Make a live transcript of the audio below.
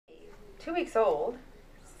2 weeks old,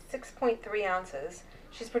 6.3 ounces.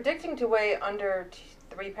 She's predicting to weigh under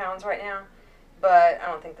 3 pounds right now, but I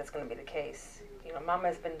don't think that's going to be the case. You know,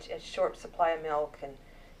 Mama's been a short supply of milk, and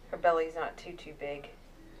her belly's not too big.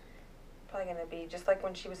 Probably going to be just like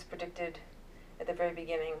when she was predicted at the very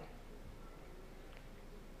beginning.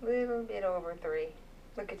 A little bit over 3.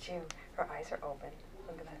 Look at you. Her eyes are open.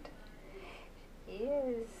 Look at that.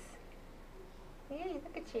 Yes. Yay,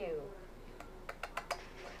 look at you.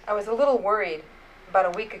 I was a little worried. About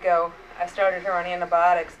a week ago, I started her on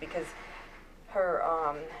antibiotics because her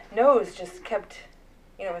nose just kept,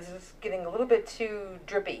 was just getting a little bit too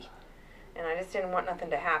drippy. And I just didn't want nothing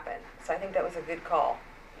to happen. So I think that was a good call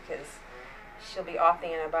because she'll be off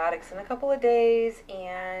the antibiotics in a couple of days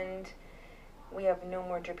and we have no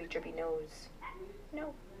more drippy nose.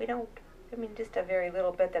 No, we don't. I mean, just a very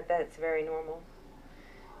little bit. That's very normal.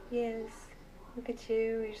 Yes. Look at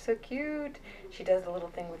you. You're so cute. She does the little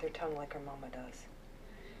thing with her tongue like her mama does.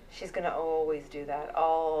 She's going to always do that.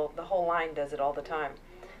 The whole line does it all the time.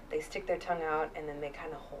 They stick their tongue out and then they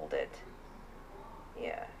kind of hold it.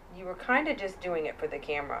 Yeah. You were kind of just doing it for the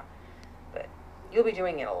camera. But you'll be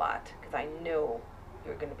doing it a lot because I know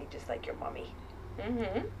you're going to be just like your mommy.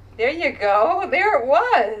 There you go. There it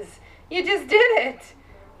was. You just did it.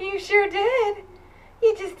 You sure did.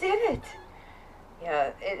 You just did it.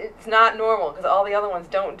 Yeah, it's not normal because all the other ones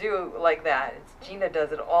don't do like that. Gina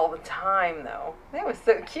does it all the time, though. That was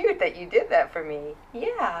so cute that you did that for me.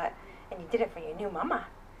 Yeah, and you did it for your new mama.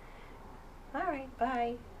 All right,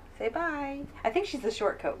 bye. Say bye. I think she's a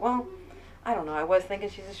short coat. Well, I don't know. I was thinking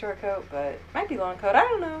she's a short coat, but might be long coat. I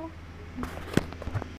don't know.